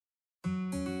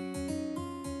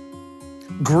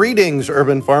Greetings,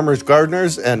 urban farmers,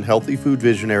 gardeners, and healthy food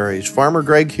visionaries. Farmer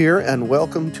Greg here, and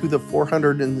welcome to the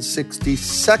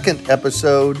 462nd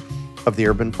episode of the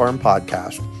Urban Farm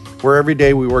Podcast, where every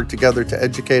day we work together to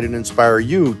educate and inspire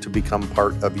you to become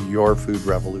part of your food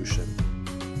revolution.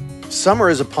 Summer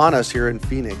is upon us here in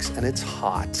Phoenix, and it's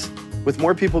hot. With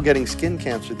more people getting skin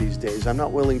cancer these days, I'm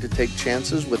not willing to take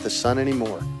chances with the sun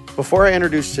anymore. Before I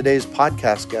introduce today's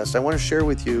podcast guest, I want to share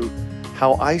with you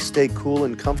how I stay cool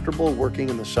and comfortable working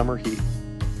in the summer heat.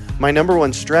 My number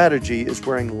one strategy is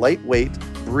wearing lightweight,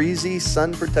 breezy,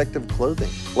 sun-protective clothing,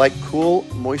 like cool,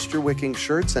 moisture-wicking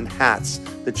shirts and hats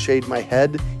that shade my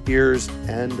head, ears,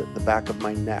 and the back of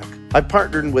my neck. I've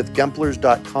partnered with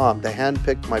Gemplers.com to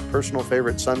handpick my personal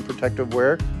favorite sun protective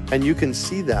wear, and you can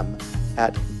see them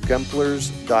at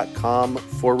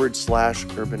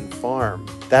Gemplers.com/urban farm.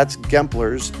 That's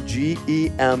Gemplers,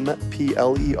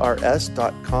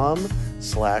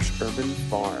 GEMPLERS.com/urban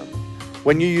farm.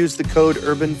 When you use the code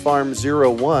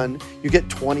UrbanFarm01, you get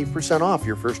 20% off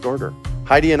your first order.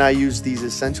 Heidi and I use these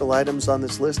essential items on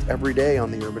this list every day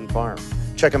on the Urban Farm.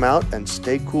 Check them out and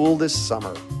stay cool this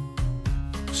summer.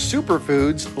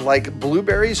 Superfoods like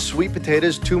blueberries, sweet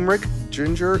potatoes, turmeric,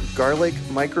 ginger, garlic,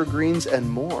 microgreens, and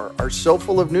more are so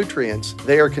full of nutrients,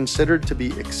 they are considered to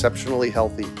be exceptionally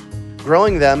healthy.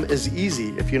 Growing them is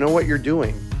easy if you know what you're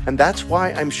doing, and that's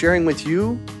why I'm sharing with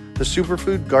you the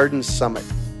Superfood Garden Summit.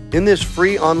 In this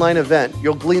free online event,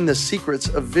 you'll glean the secrets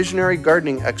of visionary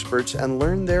gardening experts and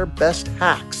learn their best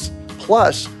hacks.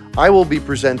 Plus, I will be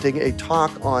presenting a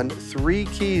talk on 3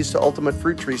 keys to ultimate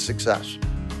fruit tree success.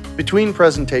 Between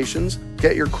presentations,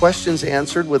 get your questions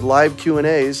answered with live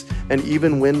Q&As and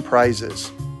even win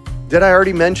prizes. Did I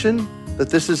already mention that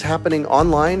this is happening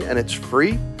online and it's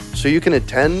free? So you can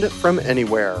attend from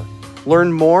anywhere.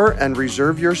 Learn more and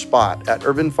reserve your spot at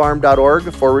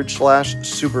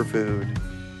urbanfarm.org/superfood.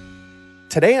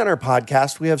 Today on our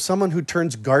podcast, we have someone who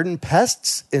turns garden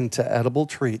pests into edible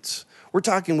treats. We're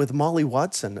talking with Molly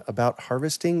Watson about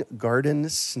harvesting garden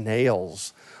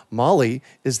snails. Molly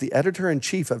is the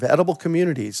editor-in-chief of Edible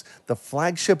Communities, the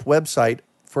flagship website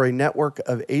for a network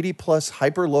of 80-plus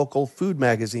hyperlocal food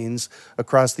magazines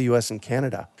across the U.S. and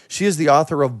Canada. She is the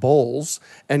author of Bowls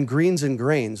and Greens and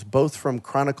Grains, both from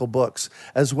Chronicle Books,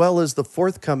 as well as the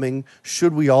forthcoming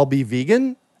Should We All Be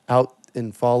Vegan? Out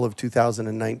in fall of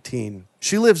 2019.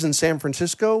 She lives in San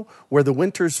Francisco, where the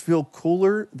winters feel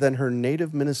cooler than her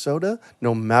native Minnesota,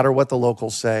 no matter what the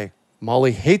locals say.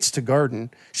 Molly hates to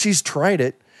garden. She's tried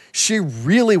it. She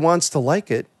really wants to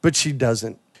like it, but she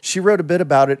doesn't. She wrote a bit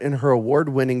about it in her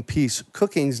award-winning piece,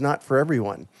 Cooking's Not for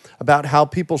Everyone, about how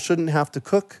people shouldn't have to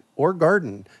cook or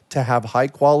garden to have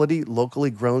high-quality,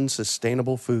 locally grown,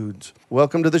 sustainable foods.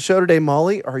 Welcome to the show today,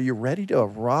 Molly. Are you ready to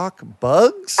rock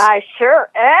bugs? I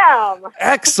sure am.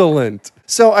 Excellent.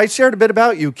 So I shared a bit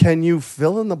about you. Can you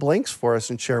fill in the blanks for us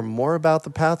and share more about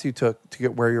the path you took to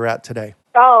get where you're at today?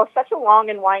 Oh, such a long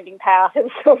and winding path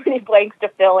and so many blanks to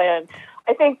fill in.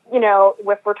 I think,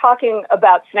 if we're talking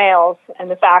about snails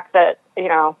and the fact that,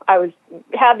 I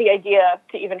had the idea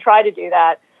to even try to do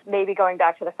that, maybe going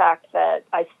back to the fact that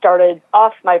I started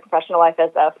off my professional life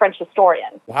as a French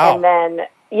historian. Wow. And then,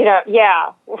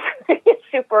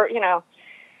 super, in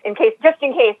case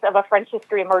of a French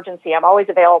history emergency, I'm always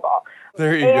available.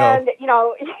 There you go. And,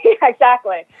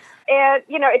 exactly. And,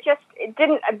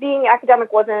 being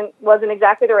academic wasn't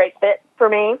exactly the right fit for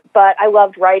me, but I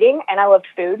loved writing and I loved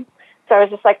food. So I was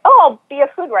just like, I'll be a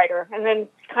food writer, and then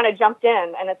kind of jumped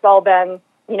in, and it's all been,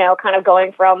 kind of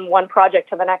going from one project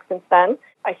to the next since then.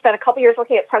 I spent a couple years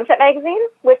looking at Sunset Magazine,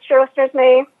 which your listeners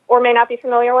may or may not be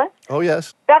familiar with. Oh,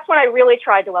 yes. That's when I really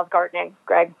tried to love gardening,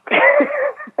 Greg,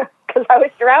 because I was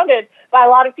surrounded by a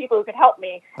lot of people who could help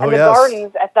me. And the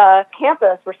gardens at the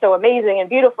campus were so amazing and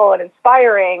beautiful and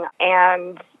inspiring.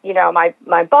 And,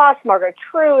 my boss, Margaret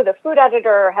True, the food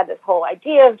editor, had this whole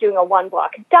idea of doing a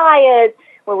one-block diet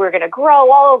where we were going to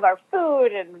grow all of our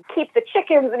food and keep the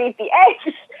chickens and eat the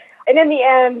eggs. And in the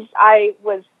end, I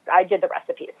did the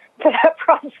recipes for that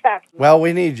project. Well,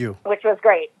 we need you. Which was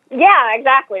great. Yeah,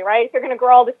 exactly, right? If you're going to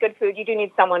grow all this good food, you do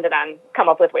need someone to then come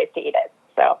up with ways to eat it.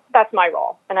 So that's my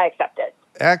role, and I accept it.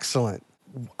 Excellent.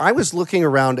 I was looking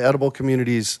around Edible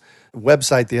Communities'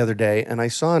 website the other day, and I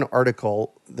saw an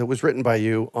article that was written by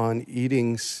you on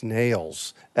eating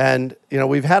snails. And,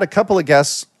 we've had a couple of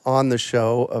guests on the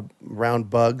show around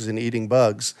bugs and eating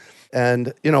bugs.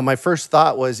 And, my first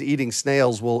thought was eating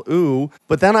snails, well, ooh.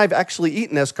 But then I've actually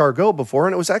eaten escargot before,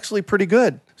 and it was actually pretty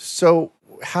good. So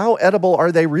how edible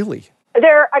are they really?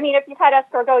 If you've had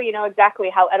escargot, you know exactly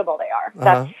how edible they are.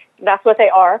 That's what they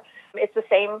are. It's the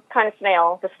same kind of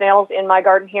snail. The snails in my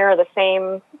garden here are the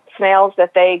same snails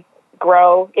that they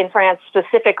grow in France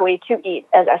specifically to eat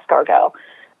as escargot.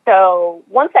 So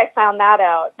once I found that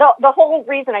out, the whole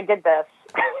reason I did this,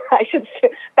 I should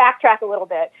backtrack a little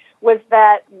bit, was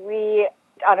that we,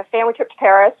 on a family trip to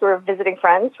Paris, we were visiting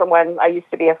friends from when I used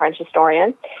to be a French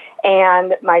historian.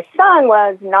 And my son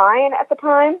was 9 at the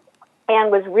time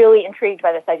and was really intrigued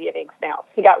by this idea of eating snails.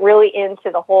 He got really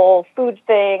into the whole food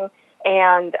thing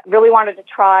and really wanted to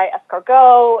try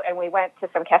escargot. And we went to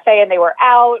some cafe and they were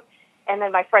out. And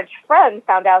then my French friend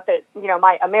found out that,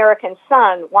 my American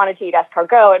son wanted to eat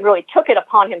escargot and really took it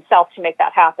upon himself to make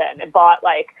that happen and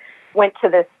went to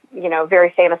this,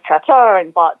 very famous trattoria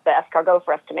and bought the escargot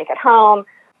for us to make at home.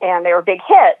 And they were a big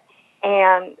hit.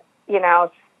 And,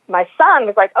 my son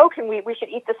was like, oh, we should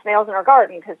eat the snails in our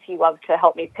garden, because he loved to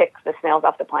help me pick the snails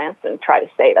off the plants and try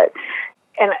to save it.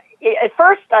 And at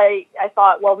first I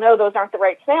thought, well, no, those aren't the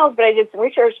right snails, but I did some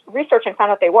research and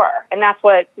found out they were. And that's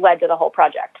what led to the whole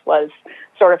project, was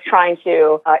sort of trying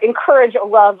to encourage a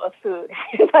love of food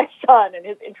in my son and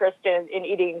his interest in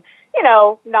eating,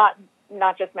 not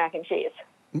just mac and cheese.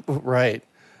 Right.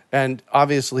 And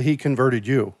obviously he converted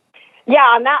you. Yeah,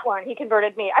 on that one, he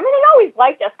converted me. I mean, I always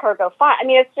liked escargot fine. I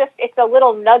mean, it's a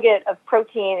little nugget of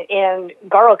protein in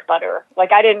garlic butter.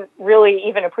 I didn't really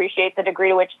even appreciate the degree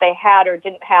to which they had or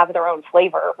didn't have their own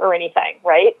flavor or anything,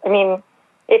 right? I mean,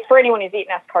 it's for anyone who's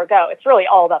eaten escargot. It's really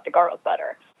all about the garlic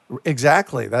butter.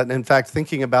 Exactly. That, in fact,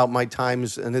 thinking about my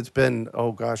times, and it's been,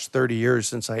 30 years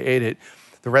since I ate it.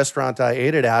 The restaurant I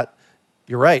ate it at,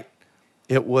 you're right.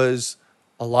 It was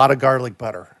a lot of garlic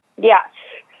butter. Yes.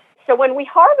 So when we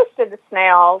harvested the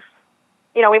snails,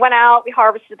 we went out, we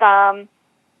harvested them,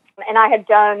 and I had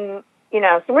done,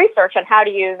 some research on how to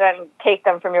use and take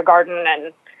them from your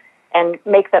garden and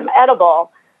make them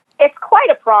edible. It's quite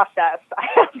a process, I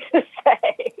have to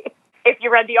say. If you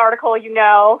read the article,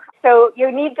 So you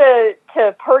need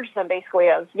to purge them basically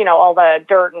of, all the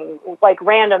dirt and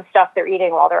random stuff they're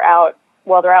eating while they're out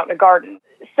in a garden.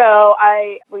 So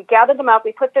we gathered them up.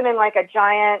 We put them in a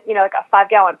giant, a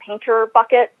 5-gallon painter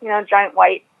bucket, giant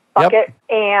white bucket, yep.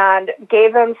 And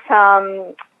gave them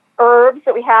some herbs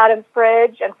that we had in the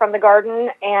fridge and from the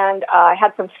garden. And I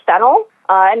had some fennel.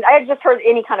 And I had just heard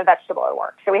any kind of vegetable would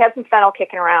work. So we had some fennel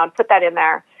kicking around, put that in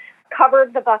there,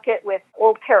 covered the bucket with an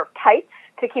old pair of tights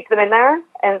to keep them in there,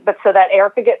 but so that air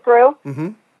could get through. Mm-hmm.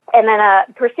 And then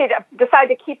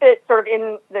decided to keep it sort of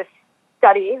in this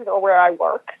study where I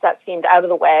work, because that seemed out of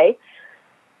the way,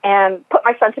 and put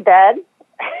my son to bed,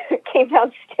 came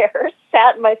downstairs,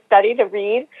 sat in my study to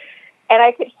read, and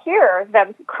I could hear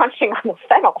them crunching on the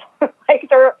fennel.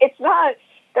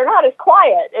 They're not as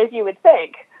quiet as you would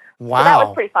think. Wow. So that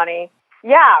was pretty funny.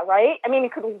 Yeah, right? I mean, you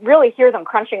could really hear them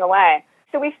crunching away.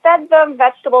 So we fed them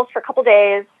vegetables for a couple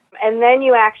days, and then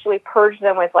you actually purge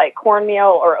them with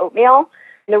cornmeal or oatmeal.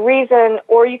 The reason,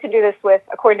 or you can do this with,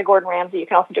 according to Gordon Ramsay, you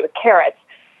can also do it with carrots.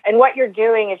 And what you're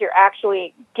doing is you're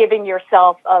actually giving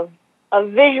yourself a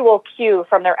visual cue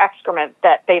from their excrement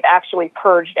that they've actually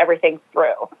purged everything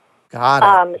through.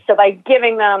 Got it. So by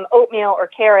giving them oatmeal or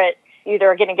carrot, you either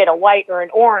are going to get a white or an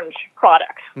orange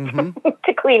product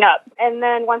to clean up. And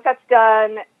then once that's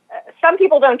done, some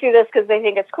people don't do this because they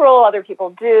think it's cruel. Other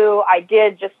people do. I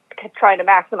did, just trying to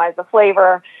maximize the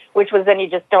flavor, which was then you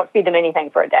just don't feed them anything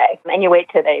for a day. And you wait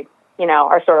till they,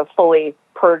 are sort of fully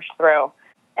purged through.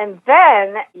 And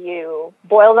then you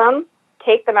boil them,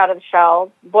 take them out of the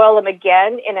shells, boil them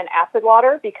again in an acid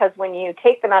water, because when you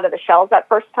take them out of the shells that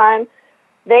first time,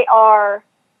 they are,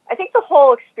 I think the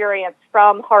whole experience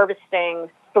from harvesting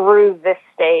through this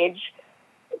stage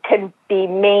can be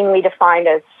mainly defined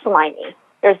as slimy.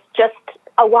 There's just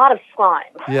a lot of slime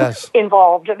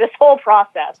involved in this whole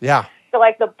process. Yeah. So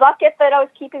the bucket that I was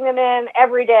keeping them in,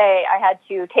 every day I had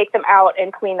to take them out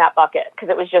and clean that bucket because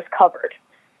it was just covered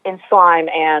in slime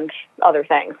and other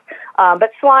things.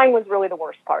 But slime was really the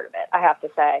worst part of it, I have to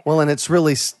say. Well, and it's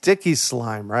really sticky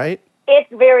slime, right? It's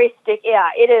very sticky. Yeah,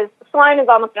 it is. Slime is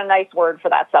almost a nice word for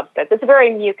that substance. It's very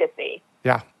mucousy.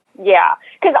 Yeah. Yeah.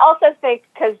 Because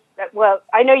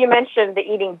I know you mentioned the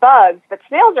eating bugs, but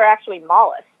snails are actually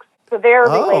mollusks. So they're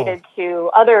related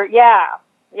to other,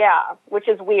 which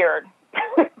is weird.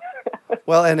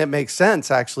 Well, and it makes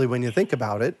sense, actually, when you think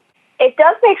about it. It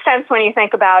does make sense when you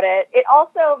think about it. It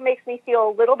also makes me feel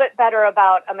a little bit better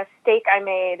about a mistake I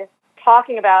made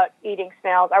talking about eating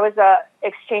snails. I was an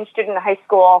exchange student in high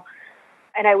school,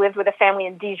 and I lived with a family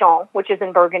in Dijon, which is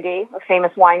in Burgundy, a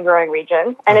famous wine-growing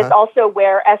region. And it's also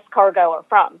where escargot are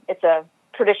from. It's a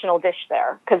traditional dish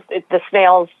there because the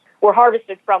snails were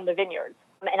harvested from the vineyards.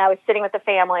 And I was sitting with the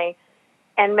family,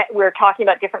 and we were talking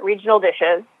about different regional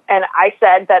dishes. And I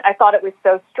said that I thought it was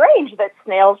so strange that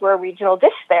snails were a regional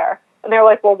dish there. And they were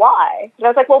like, well, why? And I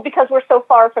was like, well, because we're so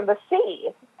far from the sea.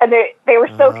 And they were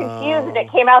so confused, and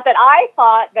it came out that I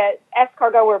thought that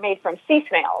escargot were made from sea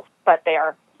snails, but they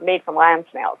are made from land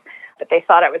snails. But they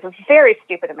thought I was a very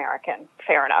stupid American.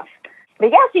 Fair enough.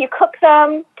 But yeah, so you cook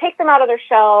them, take them out of their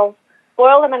shells,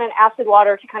 boil them in an acid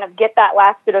water to kind of get that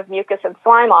last bit of mucus and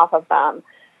slime off of them.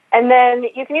 And then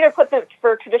you can either put them,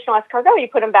 for traditional escargot, you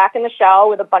put them back in the shell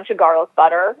with a bunch of garlic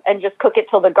butter and just cook it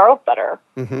till the garlic butter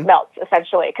melts,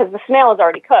 essentially, because the snail is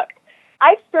already cooked.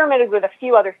 I experimented with a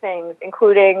few other things,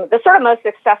 including the sort of most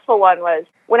successful one was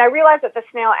when I realized that the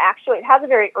snail actually, it has a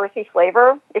very earthy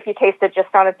flavor if you taste it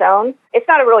just on its own. It's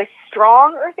not a really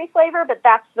strong earthy flavor, but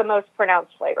that's the most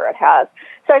pronounced flavor it has.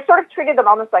 So I sort of treated them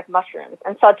almost like mushrooms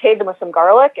and sauteed them with some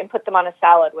garlic and put them on a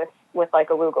salad with like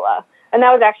arugula. And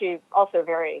that was actually also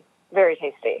very, very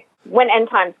tasty. When end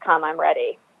times come, I'm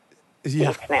ready.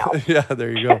 Yeah, yeah, there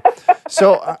you go.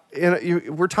 So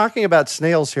we're talking about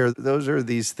snails here. Those are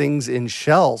these things in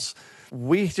shells.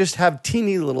 We just have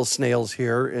teeny little snails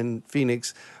here in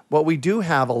Phoenix. What we do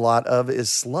have a lot of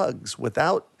is slugs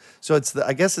without. So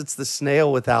I guess it's the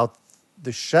snail without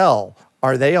the shell.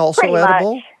 Are they also Pretty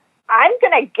edible? Much. I'm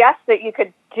going to guess that you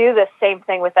could do the same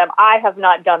thing with them. I have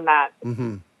not done that.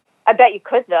 Mm-hmm. I bet you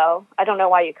could, though. I don't know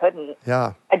why you couldn't.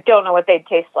 Yeah. I don't know what they'd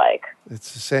taste like.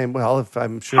 It's the same. Well, if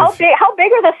I'm sure. How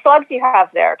big are the slugs you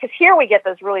have there? Because here we get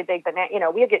those really big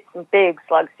we get some big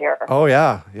slugs here. Oh,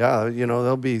 yeah. Yeah.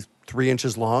 They'll be 3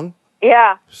 inches long.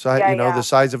 Yeah. The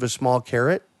size of a small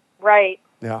carrot. Right.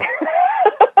 Yeah.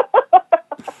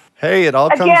 Hey, it all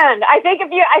comes... Again, I think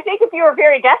if you were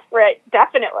very desperate,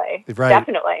 definitely. Right.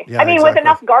 Definitely. Yeah, with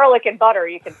enough garlic and butter,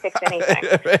 you can fix anything.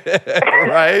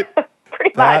 Right.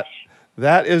 Pretty much.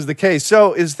 That is the case.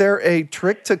 So is there a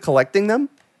trick to collecting them?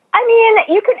 I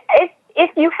mean, you can,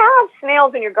 if you have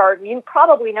snails in your garden, you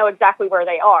probably know exactly where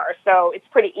they are. So it's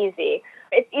pretty easy.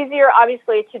 It's easier,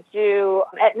 obviously, to do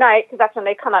at night because that's when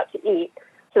they come out to eat.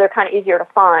 So they're kind of easier to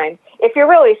find. If you're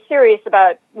really serious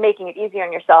about making it easy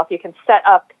on yourself, you can set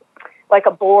up like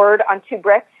a board on 2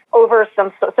 bricks over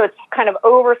so it's kind of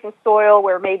over some soil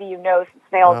where maybe some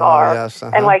snails are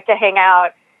and like to hang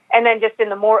out. And then just in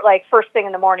the first thing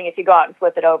in the morning, if you go out and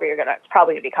flip it over, it's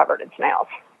probably going to be covered in snails.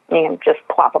 You can just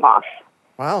plop them off.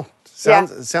 Wow.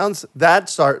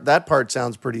 That part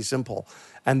sounds pretty simple.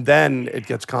 And then it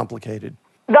gets complicated.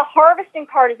 The harvesting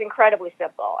part is incredibly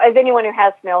simple, as anyone who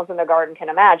has snails in their garden can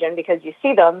imagine, because you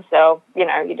see them, so, you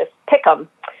just pick them.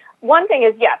 One thing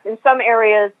is, yes, in some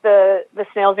areas, the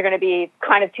snails are going to be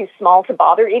kind of too small to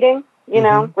bother eating,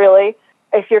 really.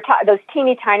 If you're those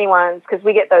teeny tiny ones, because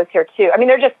we get those here too. I mean,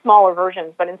 they're just smaller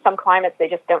versions, but in some climates, they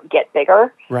just don't get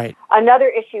bigger. Right. Another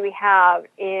issue we have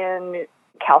in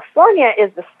California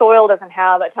is the soil doesn't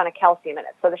have a ton of calcium in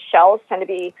it. So the shells tend to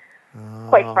be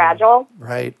quite fragile.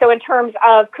 Right. So in terms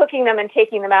of cooking them and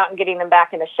taking them out and getting them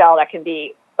back in the shell, that can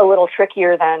be a little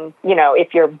trickier than,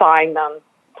 if you're buying them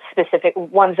specific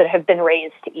ones that have been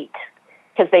raised to eat,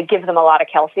 because they give them a lot of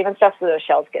calcium and stuff, so those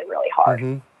shells get really hard.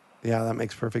 Mm-hmm. Yeah, that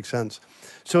makes perfect sense.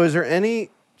 So is there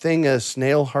anything a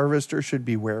snail harvester should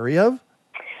be wary of?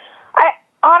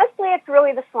 Honestly, it's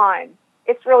really the slime.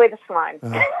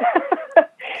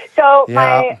 So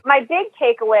my big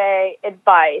takeaway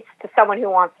advice to someone who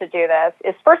wants to do this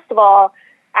is, first of all,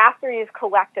 after you've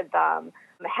collected them,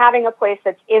 having a place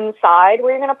that's inside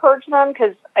where you're going to purge them,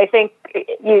 because I think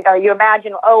you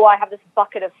imagine, I have this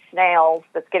bucket of snails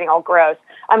that's getting all gross.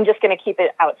 I'm just going to keep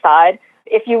it outside.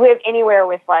 If you live anywhere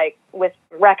with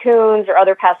raccoons or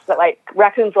other pests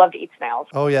raccoons love to eat snails.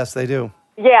 Oh yes, they do.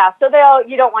 Yeah, so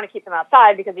you don't want to keep them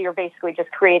outside because you're basically just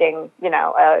creating,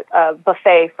 a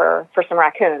buffet for some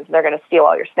raccoons. They're going to steal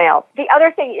all your snails. The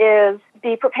other thing is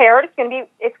be prepared.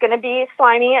 It's going to be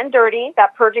slimy and dirty.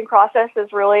 That purging process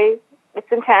is really,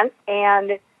 it's intense.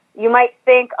 And you might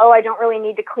think, I don't really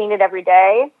need to clean it every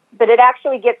day, but it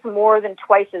actually gets more than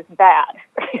twice as bad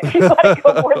if you let it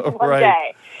go more than one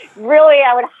day. Really,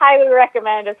 I would highly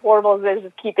recommend, as horrible as it is,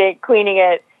 just cleaning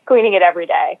it every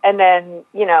day. And then,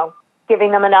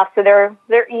 giving them enough so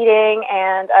they're eating,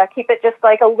 and keep it just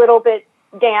like a little bit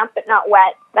damp but not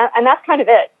wet. And that's kind of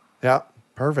it. Yeah,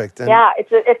 perfect. And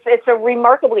it's a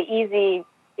remarkably easy,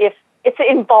 if it's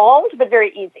involved, but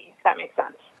very easy, if that makes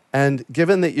sense. And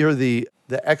given that you're the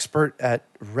expert at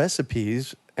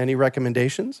recipes, any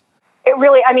recommendations?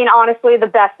 Honestly, the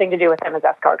best thing to do with them is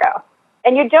escargot.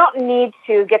 And you don't need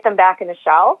to get them back in the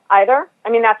shell either.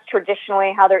 That's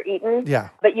traditionally how they're eaten. Yeah.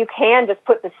 But you can just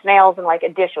put the snails in like a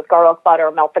dish with garlic butter,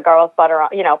 melt the garlic butter,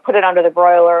 put it under the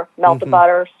broiler, melt the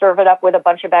butter, serve it up with a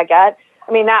bunch of baguette.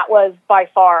 That was by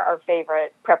far our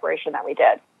favorite preparation that we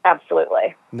did.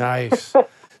 Absolutely. Nice.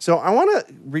 So I want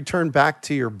to return back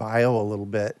to your bio a little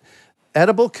bit.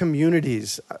 Edible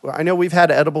communities. I know we've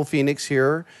had Edible Phoenix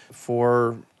here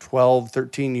for 12,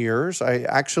 13 years. I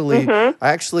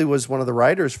actually was one of the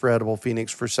writers for Edible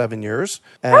Phoenix for 7 years.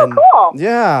 And cool.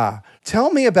 Yeah.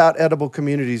 Tell me about Edible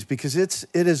Communities, because it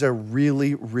is a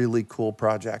really, really cool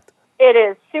project. It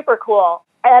is super cool.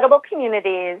 Edible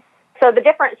Communities. So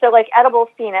like Edible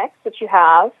Phoenix, that you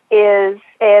have, is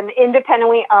an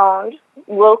independently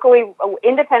locally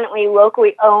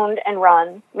owned and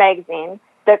run magazine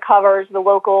that covers the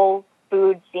local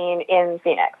food scene in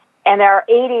Phoenix. And there are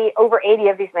over 80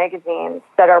 of these magazines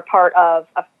that are part of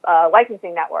a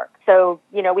licensing network. So,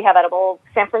 we have Edible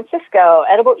San Francisco,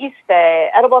 Edible East Bay,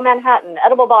 Edible Manhattan,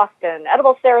 Edible Boston,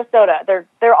 Edible Sarasota.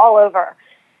 They're all over.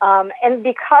 And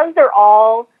because they're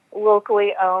all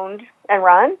locally owned and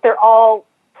run, they're all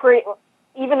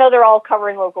even though they're all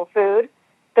covering local food,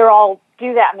 they're all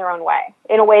do that in their own way,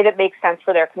 in a way that makes sense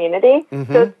for their community.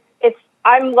 Mm-hmm. So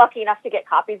I'm lucky enough to get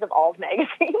copies of all the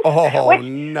magazines. Oh, which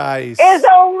nice. is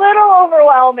a little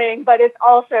overwhelming, but it's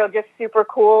also just super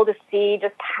cool to see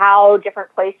just how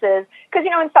different places, because,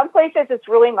 in some places it's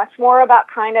really much more about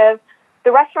kind of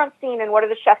the restaurant scene and what are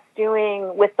the chefs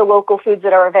doing with the local foods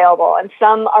that are available. And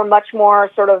some are much more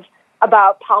sort of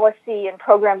about policy and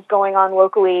programs going on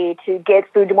locally to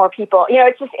get food to more people.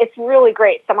 It's really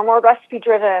great. Some are more recipe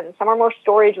driven, some are more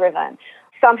story driven.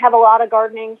 Some have a lot of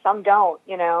gardening, some don't,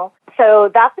 So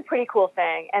that's a pretty cool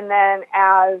thing. And then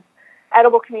as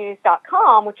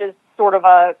ediblecommunities.com, which is sort of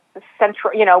a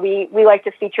central, we like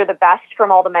to feature the best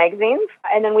from all the magazines.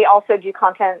 And then we also do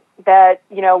content that,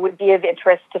 would be of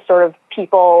interest to sort of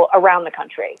people around the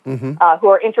country who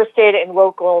are interested in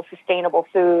local sustainable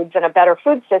foods and a better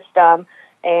food system.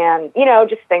 And,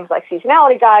 just things like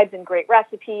seasonality guides and great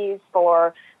recipes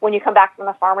for when you come back from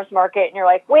the farmer's market and you're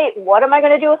like, wait, what am I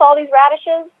going to do with all these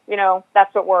radishes?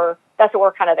 That's what we're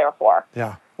kind of there for.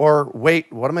 Yeah. Or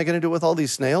wait, what am I going to do with all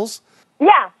these snails?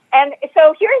 Yeah. And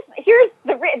so here's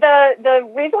the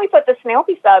reason we put the snail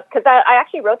piece up, because I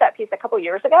actually wrote that piece a couple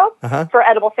years ago for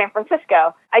Edible San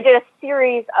Francisco. I did a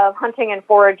series of hunting and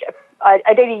forage.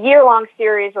 I did a year-long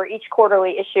series where each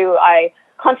quarterly issue I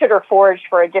hunted or foraged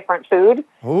for a different food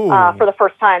for the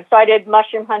first time. So I did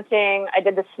mushroom hunting, I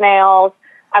did the snails,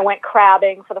 I went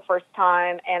crabbing for the first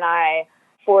time, and I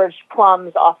foraged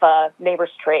plums off a neighbor's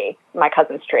tree, my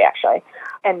cousin's tree, actually.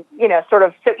 And,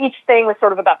 so each thing was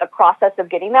sort of about the process of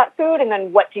getting that food, and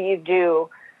then what do you do?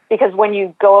 Because when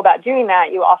you go about doing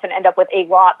that, you often end up with a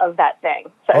lot of that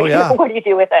thing. So what do you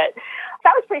do with it?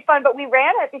 That was pretty fun, but we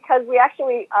ran it because we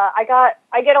actually, I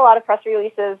get a lot of press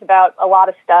releases about a lot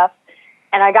of stuff,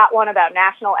 and I got one about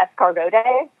National Escargot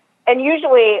Day. And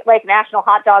usually, like National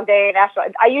Hot Dog Day,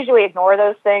 I usually ignore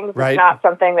those things. Right. It's not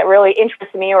something that really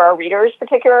interests me or our readers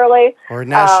particularly. Or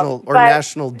National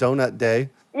Donut Day.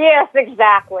 Yes,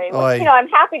 exactly. Which, I'm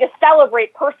happy to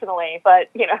celebrate personally, but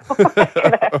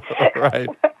right.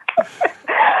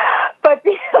 But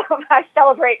I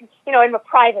celebrate,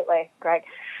 privately, Greg.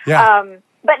 Yeah.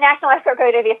 But National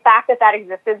Escargot Day, the fact that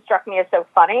existed struck me as so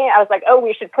funny. I was like, oh,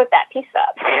 we should put that piece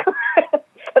up.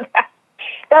 So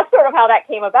that's sort of how that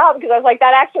came about, because I was like,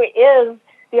 that actually is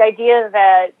the idea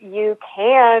that you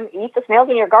can eat the snails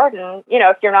in your garden.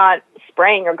 If you're not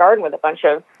spraying your garden with a bunch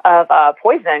of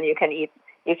poison, you can eat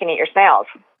your snails.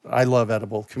 I love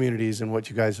Edible Communities and what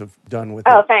you guys have done with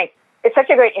it. Oh, thanks. It's such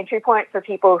a great entry point for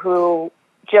people who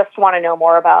just want to know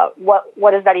more about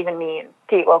what does that even mean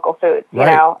to eat local foods, you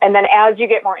know? And then as you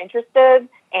get more interested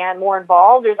and more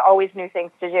involved, there's always new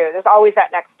things to do. There's always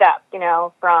that next step,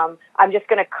 from I'm just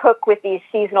going to cook with these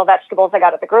seasonal vegetables I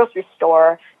got at the grocery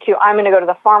store to I'm going to go to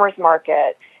the farmer's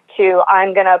market to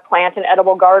I'm going to plant an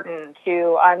edible garden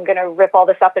to I'm going to rip all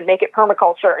this up and make it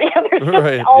permaculture. There's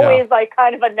just always like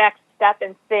kind of a next step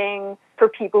and thing for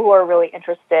people who are really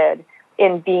interested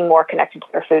in being more connected to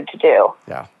their food to do.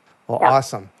 Yeah. Well,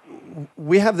 awesome.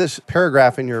 We have this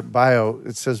paragraph in your bio.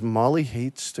 It says, Molly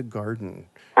hates to garden.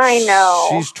 I know.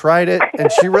 She's tried it, and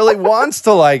she really wants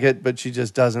to like it, but she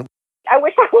just doesn't. I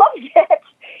wish I loved it.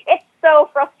 It's so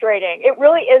frustrating. It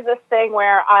really is this thing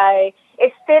where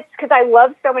it fits because I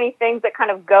love so many things that kind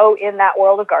of go in that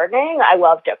world of gardening. I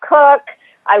love to cook.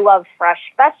 I love fresh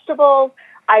vegetables.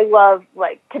 I love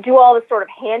to do all this sort of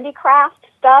handicraft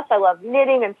stuff. I love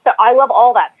knitting and stuff. I love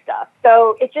all that stuff.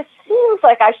 So it just seems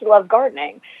like I should love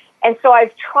gardening. And so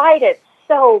I've tried it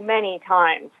so many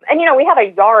times. And, we have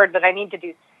a yard that I need to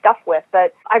do stuff with,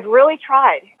 but I've really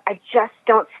tried. I just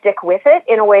don't stick with it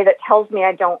in a way that tells me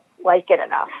I don't like it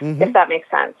enough, if that makes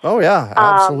sense. Oh, yeah,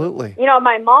 absolutely.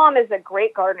 My mom is a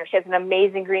great gardener. She has an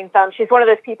amazing green thumb. She's one of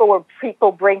those people where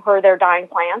people bring her their dying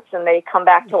plants and they come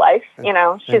back to life.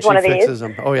 She's one of these. Fixes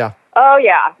them. Oh, yeah. Oh,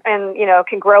 yeah. And,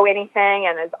 can grow anything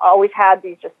and has always had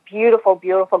these just beautiful,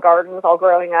 beautiful gardens all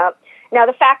growing up. Now,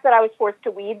 the fact that I was forced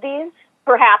to weed these,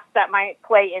 perhaps that might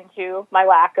play into my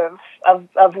lack of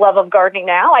love of gardening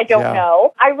now. I don't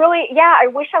know. I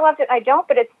wish I loved it. I don't,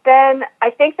 but I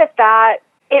think that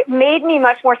it made me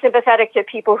much more sympathetic to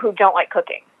people who don't like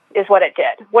cooking, is what it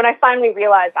did. When I finally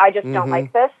realized I just don't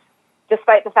like this,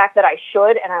 despite the fact that I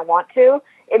should and I want to,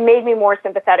 it made me more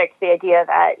sympathetic to the idea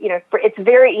that, it's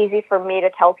very easy for me to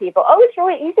tell people, oh, it's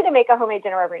really easy to make a homemade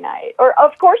dinner every night. Or,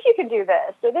 of course you can do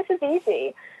this. Or this is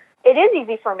easy. It is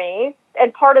easy for me.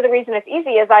 And part of the reason it's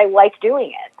easy is I like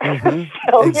doing it.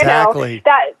 So, exactly.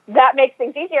 That makes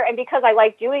things easier. And because I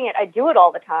like doing it, I do it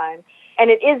all the time. And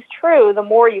it is true, the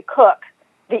more you cook,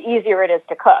 the easier it is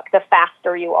to cook. The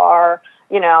faster you are,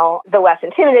 the less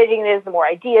intimidating it is, the more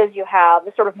ideas you have,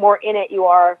 the sort of more in it you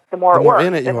are, the more it works. The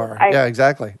more in it you are. Yeah,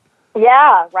 exactly.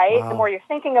 Yeah, right? Wow. The more you're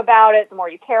thinking about it, the more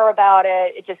you care about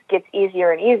it, it just gets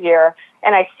easier and easier.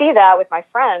 And I see that with my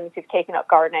friends who've taken up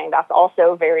gardening. That's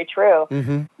also very true.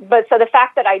 But so the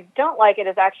fact that I don't like it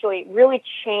has actually really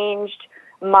changed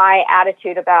my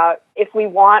attitude about if we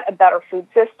want a better food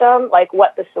system, like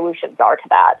what the solutions are to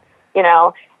that,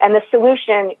 And the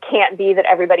solution can't be that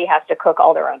everybody has to cook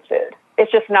all their own food.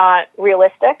 It's just not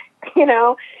realistic,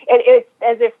 It's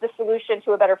as if the solution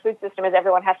to a better food system is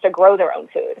everyone has to grow their own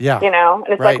food, And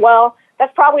it's like, well,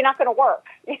 that's probably not going to work.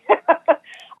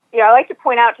 I like to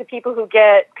point out to people who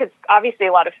because obviously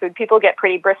a lot of food people get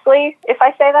pretty bristly if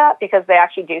I say that, because they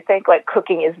actually do think like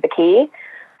cooking is the key.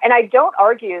 And I don't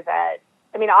argue that.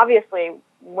 I mean, obviously,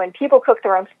 when people cook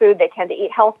their own food, they tend to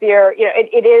eat healthier.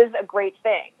 It is a great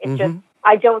thing. It's just,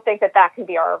 I don't think that can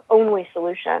be our only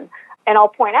solution. And I'll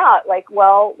point out,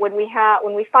 when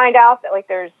we find out that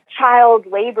there's child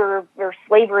labor or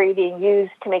slavery being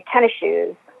used to make tennis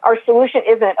shoes, our solution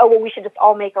isn't, we should just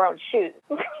all make our own shoes.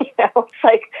 It's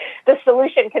like the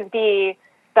solution can be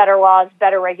better laws,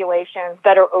 better regulations,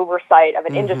 better oversight of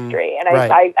an industry. And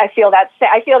I feel that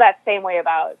same way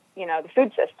about, the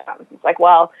food system. It's like,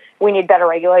 we need better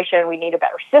regulation, we need a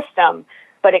better system,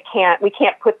 but we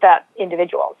can't put that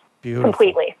individuals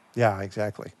completely. Yeah,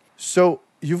 exactly. So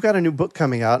you've got a new book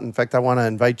coming out. In fact, I want to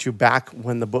invite you back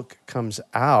when the book comes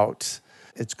out.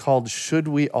 It's called Should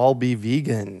We All Be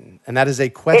Vegan? And that is a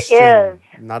question, it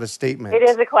is. Not a statement. It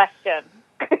is a question.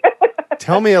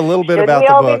 Tell me a little bit about the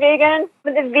book. Should we all be vegan?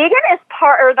 The vegan is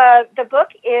the book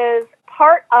is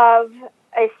part of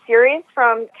a series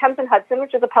from Thames and Hudson,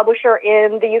 which is a publisher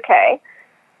in the UK.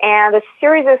 And the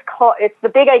series is it's the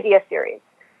Big Idea series.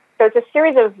 So it's a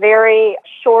series of very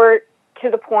short, to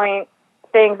the point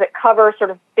things that cover sort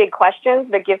of big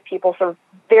questions that give people sort of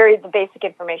the basic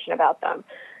information about them.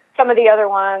 Some of the other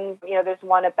ones, there's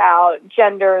one about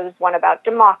gender, there's one about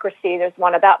democracy, there's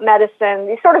one about medicine,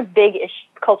 these sort of big-ish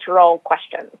cultural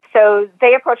questions. So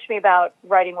they approached me about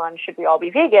writing one, Should We All Be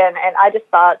Vegan? And I just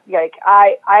thought,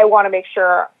 I want to make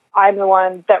sure I'm the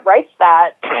one that writes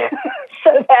that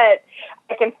so that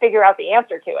I can figure out the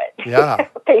answer to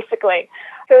it, basically.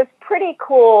 So it's pretty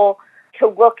cool to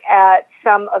look at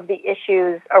some of the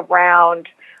issues around,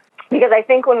 because I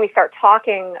think when we start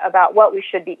talking about what we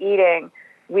should be eating,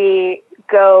 we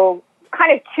go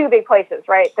kind of two big places,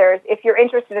 right? If you're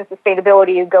interested in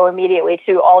sustainability, you go immediately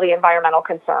to all the environmental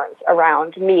concerns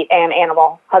around meat and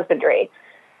animal husbandry.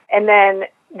 And then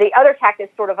the other tack is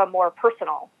sort of a more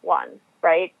personal one,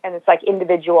 right? And it's like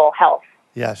individual health.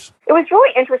 Yes. It was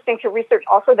really interesting to research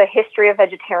also the history of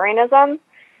vegetarianism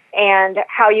and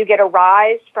how you get a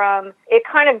rise from, it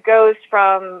kind of goes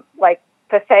from like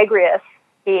Pythagoras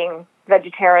being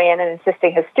vegetarian and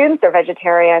insisting his students are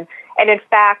vegetarian. And in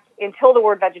fact, until the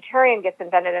word vegetarian gets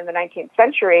invented in the 19th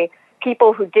century,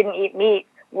 people who didn't eat meat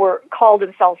were called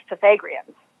themselves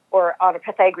Pythagoreans or on a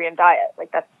Pythagorean diet.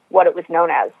 Like that's what it was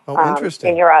known as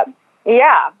interesting. In Europe.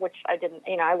 Yeah, which I didn't,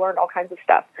 I learned all kinds of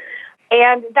stuff.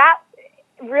 And that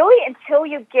really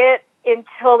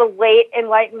until the late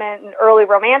Enlightenment and early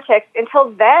Romantics,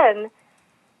 until then,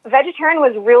 vegetarian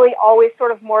was really always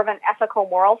sort of more of an ethical,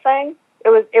 moral thing. It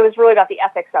was really about the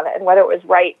ethics of it and whether it was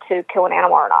right to kill an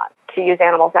animal or not, to use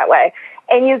animals that way.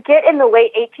 And you get in the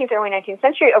late 18th, early 19th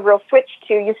century a real switch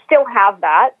to, you still have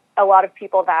that. A lot of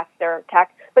people, that's their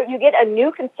tech. But you get a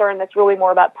new concern that's really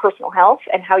more about personal health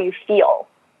and how you feel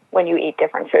when you eat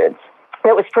different foods.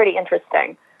 It was pretty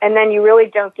interesting. And then you really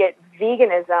don't get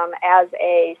veganism as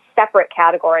a separate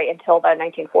category until the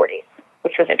 1940s,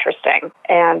 which was interesting.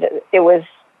 And it was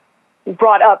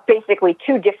brought up basically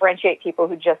to differentiate people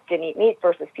who just didn't eat meat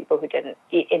versus people who didn't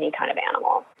eat any kind of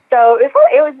animal. So it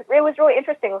was really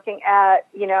interesting looking at,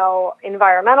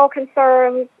 environmental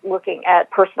concerns, looking at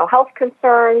personal health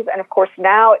concerns. And of course,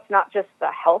 now it's not just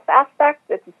the health aspect,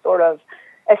 it's a sort of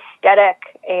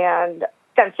aesthetic and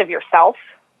sense of yourself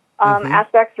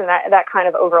aspects, and that kind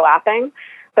of overlapping.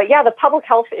 But yeah, the public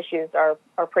health issues are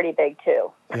pretty big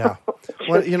too. Yeah.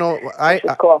 Well, which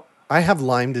is cool. I have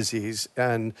Lyme disease,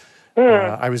 and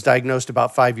I was diagnosed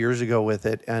about 5 years ago with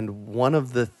it. And one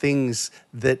of the things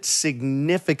that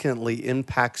significantly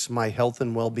impacts my health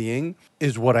and well-being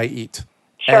is what I eat.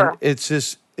 Sure. And it's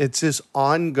this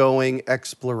ongoing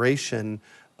exploration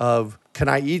of, can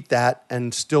I eat that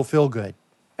and still feel good?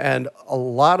 And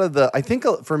I think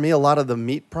for me, a lot of the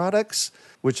meat products,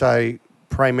 which I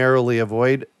primarily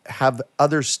avoid, have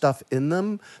other stuff in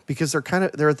them because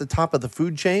they're at the top of the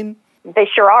food chain. They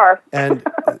sure are. And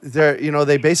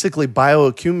they basically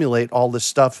bioaccumulate all the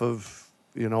stuff of,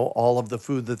 all of the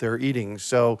food that they're eating.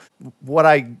 So what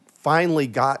I finally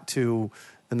got to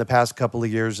in the past couple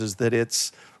of years is that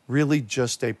it's really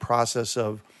just a process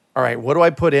of, all right, what do I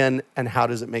put in and how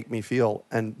does it make me feel?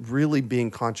 And really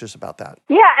being conscious about that.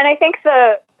 Yeah, and I think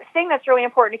the thing that's really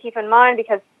important to keep in mind,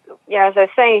 because, as I was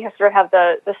saying, you sort of have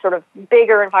the sort of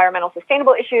bigger environmental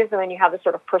sustainable issues, and then you have the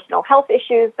sort of personal health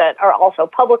issues that are also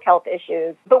public health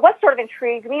issues. But what sort of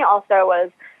intrigued me also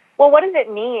was, well, what does it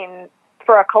mean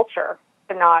for a culture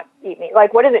to not eat meat?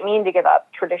 Like, what does it mean to give up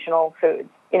traditional foods?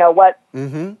 What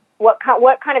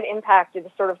kind of impact is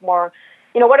the sort of more,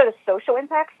 what are the social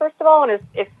impacts, first of all? And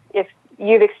if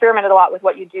you've experimented a lot with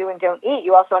what you do and don't eat,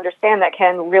 you also understand that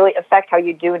can really affect how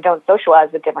you do and don't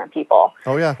socialize with different people.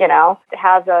 Oh, yeah. It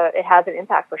has an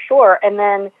impact for sure. And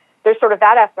then there's sort of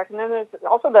that aspect. And then there's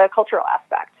also the cultural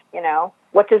aspect.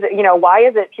 What does it, why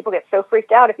is it people get so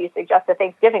freaked out if you suggest a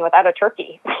Thanksgiving without a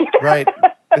turkey? Right.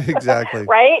 Exactly.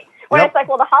 Right? When Yep. It's like,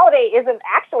 well, the holiday isn't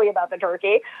actually about the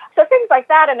turkey. So things like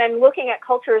that. And then looking at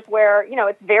cultures where,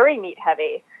 it's very meat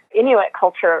heavy. Inuit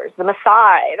cultures, the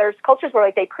Maasai, there's cultures where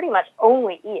they pretty much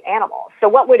only eat animals. So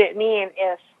what would it mean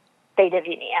if they didn't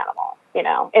eat any animal,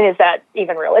 And is that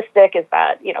even realistic? Is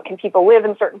that, can people live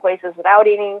in certain places without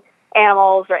eating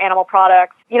animals or animal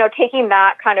products? Taking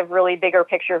that kind of really bigger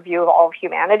picture view of all of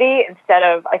humanity instead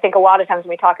of, I think a lot of times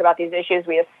when we talk about these issues,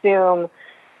 we assume,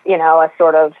 a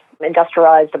sort of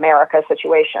industrialized America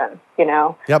situation,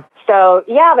 Yep. So,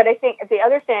 yeah, but I think the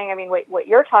other thing, what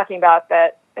you're talking about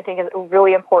that I think is a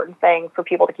really important thing for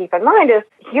people to keep in mind is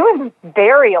humans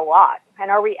vary a lot,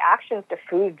 and our reactions to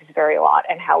foods vary a lot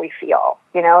and how we feel.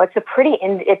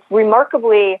 It's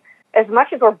remarkably, as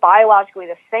much as we're biologically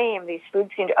the same, these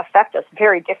foods seem to affect us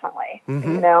very differently,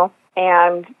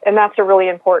 and that's a really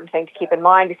important thing to keep in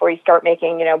mind before you start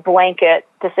making, blanket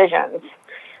decisions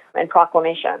and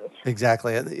proclamations.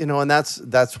 Exactly. And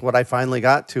that's what I finally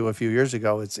got to a few years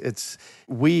ago.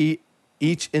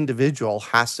 Each individual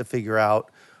has to figure out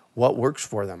what works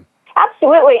for them.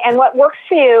 Absolutely. And what works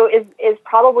for you is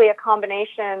probably a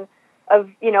combination of,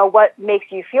 what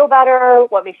makes you feel better,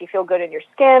 what makes you feel good in your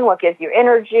skin, what gives you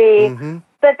energy,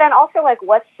 but then also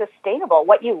what's sustainable,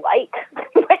 what you like,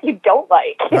 what you don't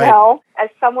like, Right. As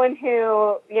someone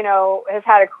who, has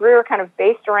had a career kind of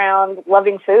based around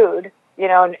loving food,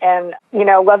 and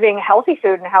loving healthy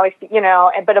food and how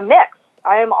but a mix.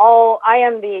 I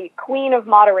am the queen of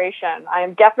moderation. I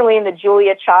am definitely in the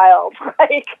Julia Child,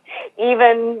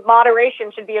 even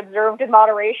moderation should be observed in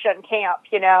moderation camp,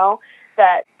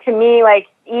 that to me,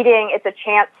 eating, it's a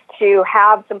chance to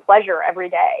have some pleasure every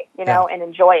day, and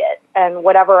enjoy it and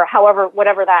whatever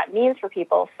that means for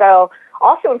people. So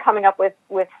also in coming up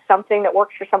with something that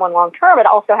works for someone long term, it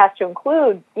also has to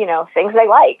include, things they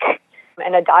like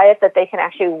and a diet that they can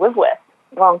actually live with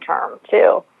long term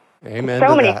too. Amen.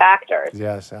 So many factors.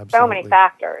 Yes, absolutely. So many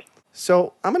factors.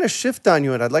 So I'm going to shift on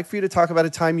you, and I'd like for you to talk about a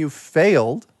time you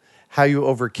failed, how you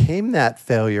overcame that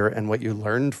failure, and what you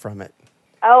learned from it.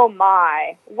 Oh,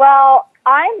 my. Well,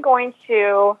 I'm going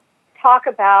to talk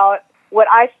about what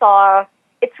I saw.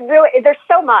 It's really, there's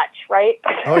so much, right?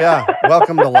 Oh, yeah.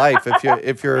 Welcome to life.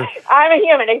 If you're I'm a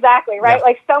human, exactly, right?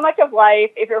 Yeah. So much of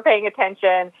life, if you're paying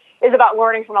attention, is about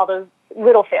learning from all those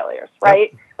little failures,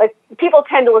 right? Yep. People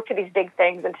tend to look to these big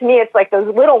things, and to me, it's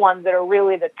those little ones that are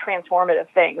really the transformative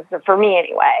things, for me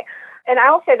anyway. And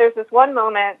I will say there's this one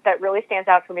moment that really stands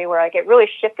out for me where it really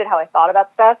shifted how I thought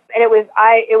about stuff, and it was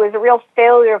a real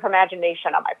failure of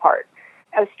imagination on my part.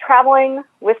 I was traveling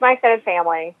with my extended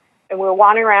family, and we were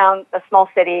wandering around a small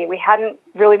city. We hadn't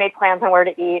really made plans on where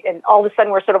to eat, and all of a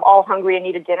sudden we're sort of all hungry and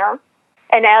needed dinner.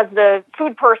 And as the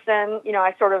food person,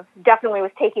 I sort of definitely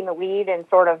was taking the lead and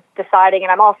sort of deciding.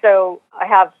 And I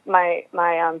have my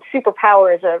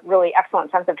superpower is a really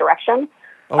excellent sense of direction.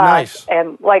 Oh, nice.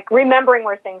 And like remembering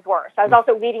where things were. So I was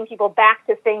also leading people back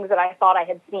to things that I thought I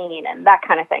had seen and that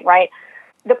kind of thing, right?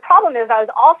 The problem is I was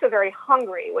also very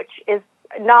hungry, which is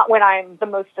not when I'm the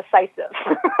most decisive.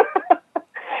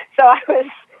 So I was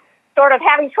sort of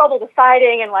having trouble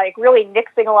deciding and like really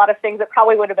nixing a lot of things that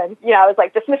probably would have been, I was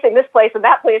like dismissing this place and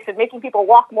that place and making people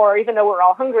walk more even though we're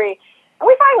all hungry. And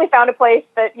we finally found a place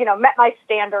that, met my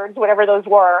standards, whatever those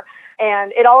were.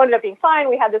 And it all ended up being fine.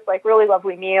 We had this like really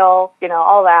lovely meal,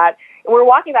 all that. And we were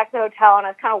walking back to the hotel and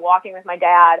I was kind of walking with my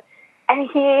dad. And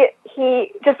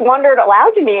he just wondered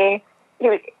aloud to me,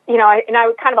 and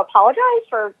I kind of apologized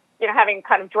for, having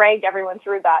kind of dragged everyone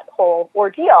through that whole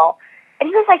ordeal. And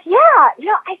he was like, yeah,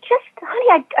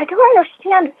 honey, I don't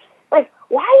understand, like,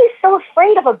 why are you so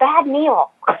afraid of a bad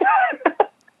meal?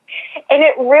 And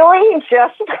it really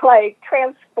just, like,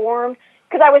 transformed,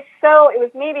 because I was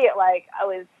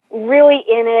really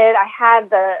in it. I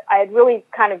had really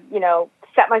kind of,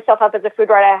 set myself up as a food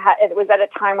writer. It was at a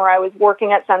time where I was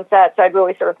working at Sunset, so I'd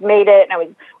really sort of made it, and I was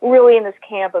really in this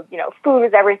camp of, food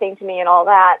is everything to me and all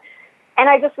that. And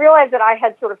I just realized that I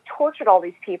had sort of tortured all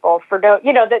these people for that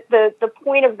the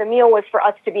point of the meal was for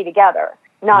us to be together,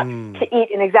 not to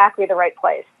eat in exactly the right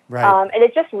place. Right. And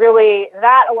it just really,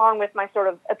 that along with my sort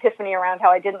of epiphany around how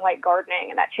I didn't like gardening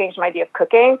and that changed my idea of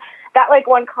cooking, that like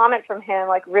one comment from him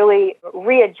like really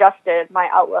readjusted my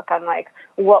outlook on like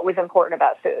what was important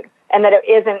about food. And that it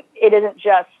isn't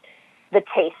just the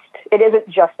taste. It isn't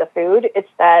just the food. It's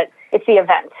the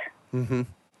event. Mm-hmm.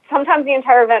 Sometimes the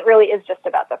entire event really is just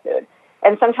about the food.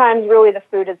 And sometimes really the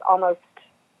food is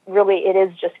it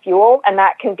is just fuel, and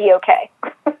that can be okay.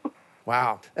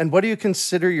 Wow. And what do you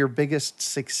consider your biggest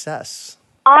success?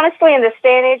 Honestly, in this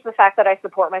day and age, the fact that I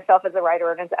support myself as a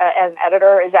writer and as an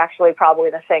editor is actually probably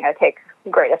the thing I take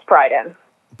greatest pride in.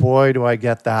 Boy, do I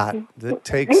get that. It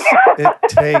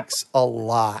takes a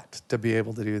lot to be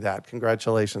able to do that.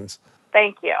 Congratulations.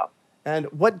 Thank you. And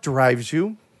what drives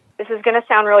you? This is going to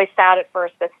sound really sad at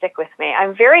first, but stick with me.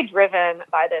 I'm very driven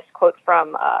by this quote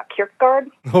from Kierkegaard.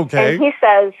 Okay. And he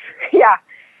says,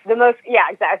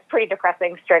 exactly. It's pretty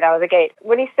depressing straight out of the gate.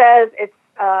 When he says it's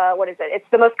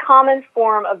the most common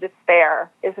form of despair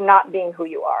is not being who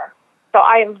you are. So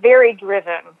I am very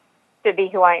driven to be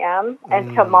who I am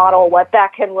and to model what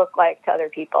that can look like to other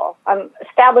people. I'm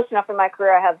established enough in my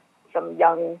career. I have some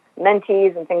young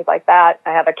mentees and things like that.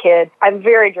 I have a kid. I'm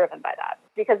very driven by that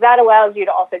because that allows you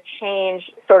to also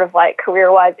change sort of like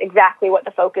career-wise exactly what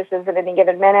the focus is at any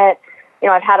given minute.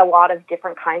 I've had a lot of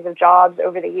different kinds of jobs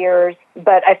over the years,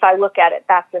 but if I look at it,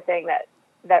 that's the thing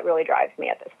that really drives me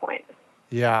at this point.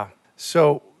 Yeah.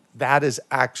 So that is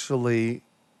actually,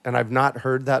 and I've not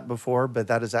heard that before, but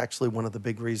that is actually one of the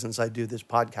big reasons I do this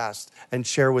podcast and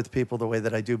share with people the way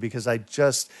that I do, because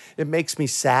it makes me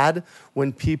sad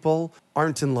when people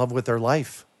aren't in love with their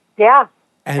life. Yeah.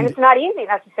 And it's not easy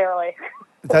necessarily.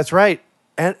 That's right.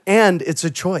 And it's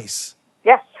a choice.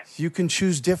 Yes. You can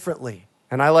choose differently.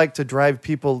 And I like to drive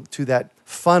people to that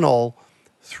funnel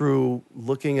through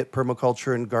looking at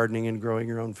permaculture and gardening and growing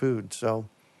your own food. So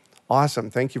awesome.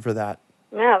 Thank you for that.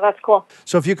 Yeah, that's cool.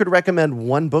 So if you could recommend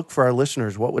one book for our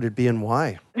listeners, what would it be and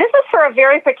why? This is for a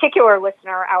very particular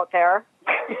listener out there.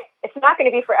 It's not going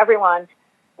to be for everyone.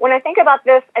 When I think about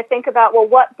this, I think about,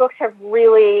 what books have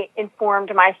really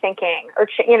informed my thinking or,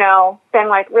 been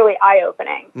like really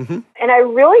eye-opening. Mm-hmm. And I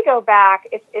really go back.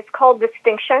 It's called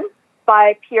Distinction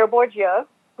by Pierre Bourdieu,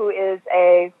 who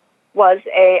was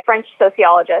a French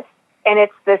sociologist. And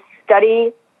it's this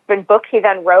book he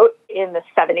then wrote in the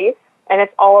 70s. And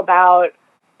it's all about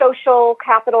social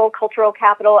capital, cultural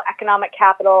capital, economic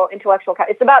capital, intellectual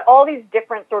capital. It's about all these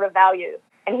different sort of values.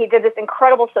 And he did this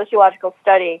incredible sociological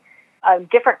study of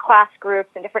different class groups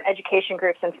and different education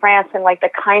groups in France and like the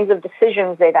kinds of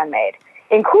decisions they then made,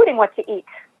 including what to eat.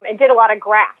 And did a lot of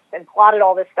graphs and plotted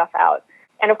all this stuff out.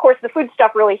 And of course, the food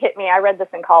stuff really hit me. I read this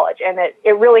in college, and it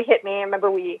really hit me. I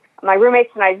remember my roommates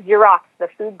and I Xeroxed the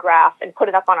food graph and put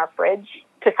it up on our fridge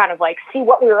to kind of like see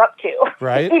what we were up to.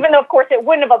 Right. Even though, of course, it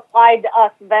wouldn't have applied to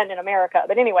us then in America.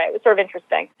 But anyway, it was sort of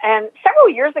interesting. And several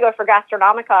years ago for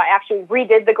Gastronomica, I actually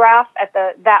redid the graph at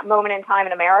that moment in time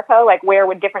in America, like where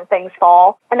would different things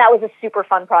fall. And that was a super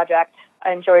fun project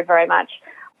I enjoyed very much.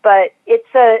 But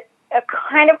it's a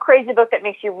kind of crazy book that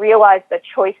makes you realize the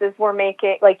choices we're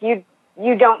making. Like you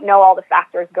don't know all the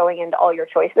factors going into all your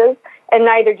choices, and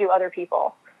neither do other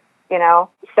people.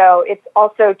 So it's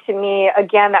also, to me,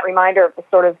 again, that reminder of the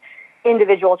sort of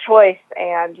individual choice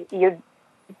and you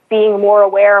being more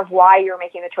aware of why you're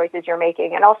making the choices you're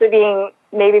making, and also being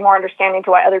maybe more understanding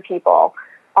to why other people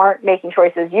aren't making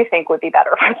choices you think would be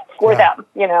better for them,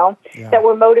 that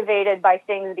we're motivated by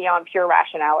things beyond pure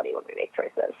rationality when we make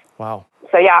choices. Wow.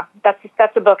 So yeah,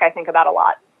 that's a book I think about a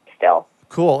lot still.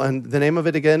 Cool. And the name of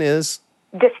it again is?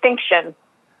 Distinction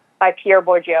by Pierre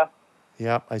Bourdieu.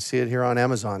 Yep, I see it here on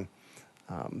Amazon.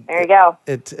 There you go.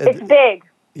 It's big.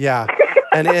 Yeah,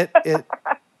 and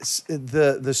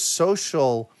the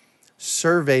social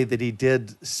survey that he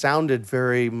did sounded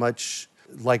very much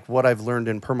like what I've learned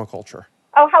in permaculture.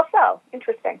 Oh, how so?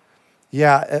 Interesting.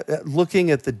 Yeah,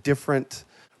 looking at the different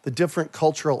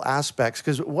cultural aspects,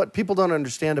 because what people don't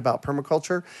understand about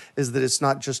permaculture is that it's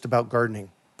not just about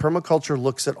gardening. Permaculture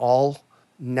looks at all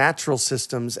natural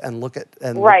systems and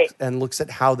looks at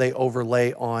how they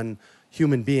overlay on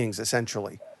human beings,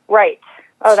 essentially. Right.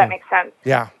 Oh, that makes sense.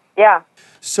 Yeah. Yeah.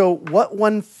 So what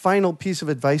one final piece of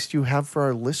advice do you have for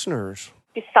our listeners?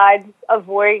 Besides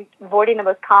avoiding the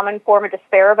most common form of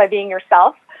despair by being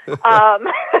yourself, I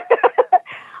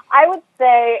would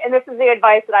say, and this is the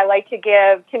advice that I like to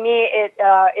give, to me,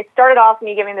 it started off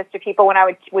me giving this to people when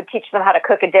I would teach them how to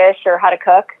cook a dish or how to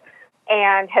cook,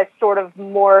 and has sort of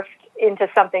morphed into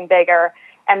something bigger,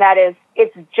 and that is,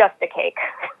 it's just a cake.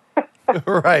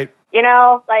 Right.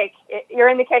 You're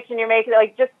in the kitchen, you're making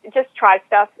just try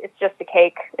stuff. It's just a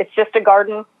cake. It's just a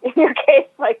garden. In your case,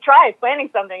 try planting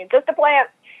something. It's just a plant.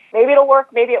 Maybe it'll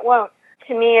work. Maybe it won't.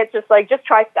 To me, it's just just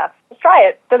try stuff. Just try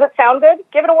it. Does it sound good?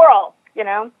 Give it a whirl.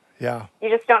 Yeah. You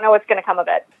just don't know what's going to come of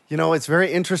it. It's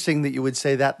very interesting that you would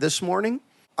say that. This morning,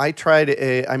 I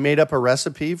made up a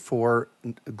recipe for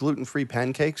gluten-free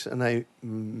pancakes, and I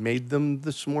made them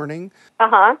this morning.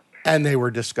 Uh-huh. And they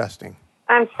were disgusting.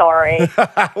 I'm sorry.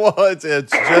 Well,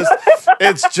 it's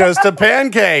just a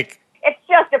pancake. It's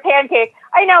just a pancake.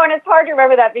 I know, and it's hard to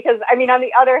remember that because, on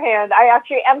the other hand, I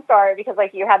actually am sorry because,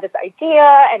 you had this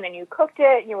idea, and then you cooked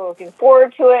it, and you were looking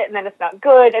forward to it, and then it's not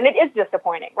good, and it is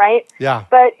disappointing, right? Yeah.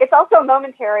 But it's also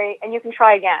momentary, and you can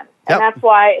try again. And that's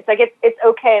why it's it's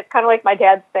okay. It's kind of like my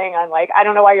dad's thing on, I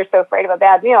don't know why you're so afraid of a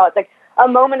bad meal. It's a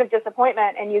moment of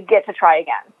disappointment, and you get to try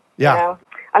again. Yeah.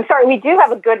 I'm sorry, we do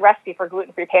have a good recipe for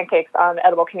gluten-free pancakes on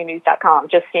ediblecommunities.com,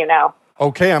 just so you know.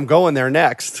 Okay, I'm going there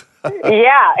next.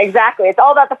 Yeah, exactly. It's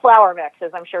all about the flour mix,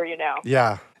 as I'm sure you know.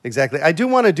 Yeah, exactly. I do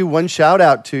want to do one shout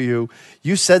out to you.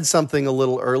 You said something a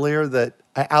little earlier that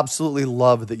I absolutely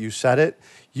love that you said it.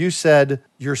 You said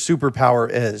your superpower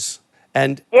is.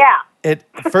 And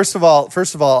first of all,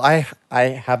 I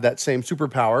have that same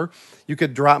superpower. You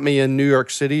could drop me in New York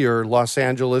City or Los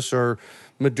Angeles or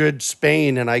Madrid,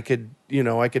 Spain, and I could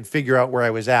figure out where I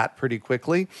was at pretty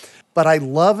quickly. But I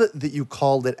love that you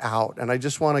called it out, and I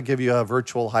just want to give you a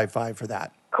virtual high five for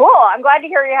that. Cool. I'm glad to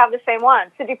hear you have the same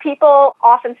one. So do people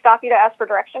often stop you to ask for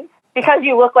directions? Because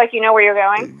you look like you know where you're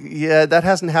going? Yeah, that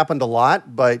hasn't happened a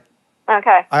lot, but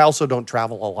okay. I also don't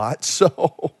travel a lot,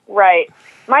 so... Right.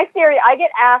 My theory, I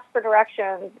get asked for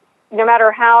directions no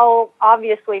matter how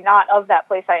obviously not of that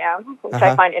place I am, which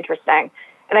I find interesting.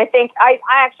 And I think,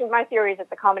 my theory is it's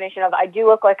a combination of I do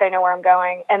look like I know where I'm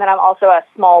going, and then I'm also a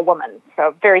small woman,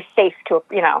 so very safe to,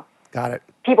 Got it.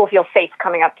 People feel safe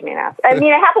coming up to me now. It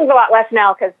happens a lot less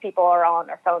now because people are all on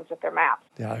their phones with their maps.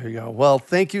 Yeah, there you go. Well,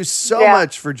 thank you so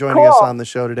much for joining us on the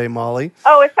show today, Molly.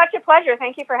 Oh, it's such a pleasure.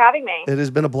 Thank you for having me. It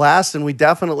has been a blast, and we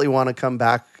definitely want to come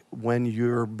back when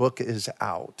your book is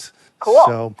out. Cool.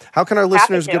 So how can our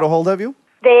listeners get a hold of you?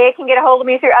 They can get a hold of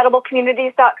me through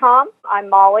ediblecommunities.com. I'm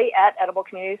Molly at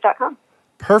ediblecommunities.com.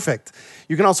 Perfect.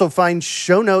 You can also find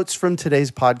show notes from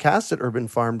today's podcast at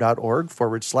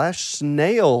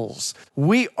urbanfarm.org/snails.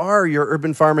 We are your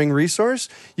urban farming resource.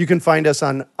 You can find us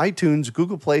on iTunes,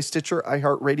 Google Play, Stitcher,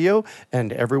 iHeartRadio,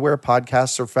 and everywhere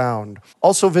podcasts are found.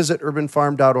 Also visit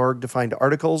urbanfarm.org to find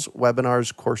articles,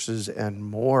 webinars, courses, and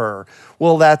more.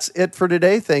 Well, that's it for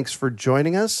today. Thanks for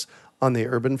joining us on the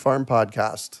Urban Farm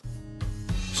Podcast.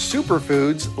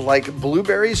 Superfoods like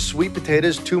blueberries, sweet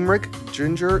potatoes, turmeric,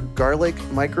 ginger, garlic,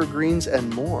 microgreens,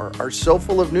 and more are so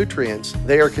full of nutrients,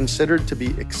 they are considered to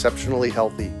be exceptionally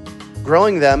healthy.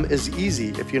 Growing them is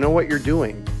easy if you know what you're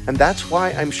doing, and that's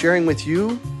why I'm sharing with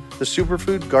you the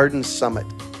Superfood Garden Summit.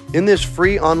 In this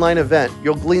free online event,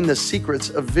 you'll glean the secrets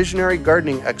of visionary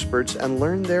gardening experts and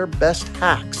learn their best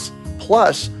hacks.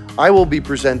 Plus, I will be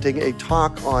presenting a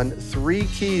talk on 3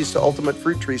 keys to ultimate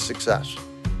fruit tree success.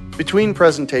 Between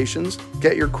presentations,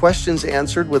 get your questions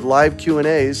answered with live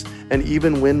Q&As and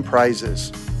even win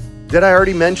prizes. Did I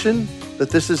already mention that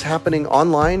this is happening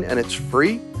online and it's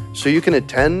free, so you can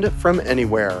attend from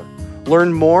anywhere?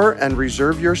 Learn more and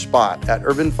reserve your spot at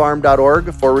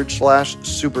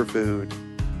urbanfarm.org/superfood.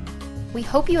 We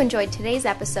hope you enjoyed today's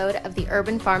episode of the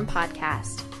Urban Farm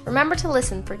Podcast. Remember to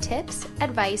listen for tips,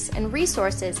 advice, and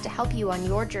resources to help you on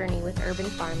your journey with urban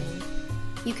farming.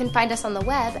 You can find us on the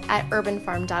web at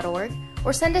urbanfarm.org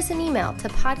or send us an email to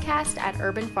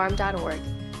podcast@urbanfarm.org.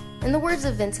 In the words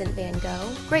of Vincent van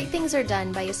Gogh, great things are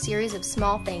done by a series of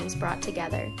small things brought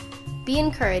together. Be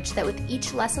encouraged that with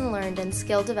each lesson learned and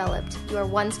skill developed, you are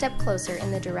one step closer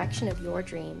in the direction of your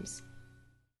dreams.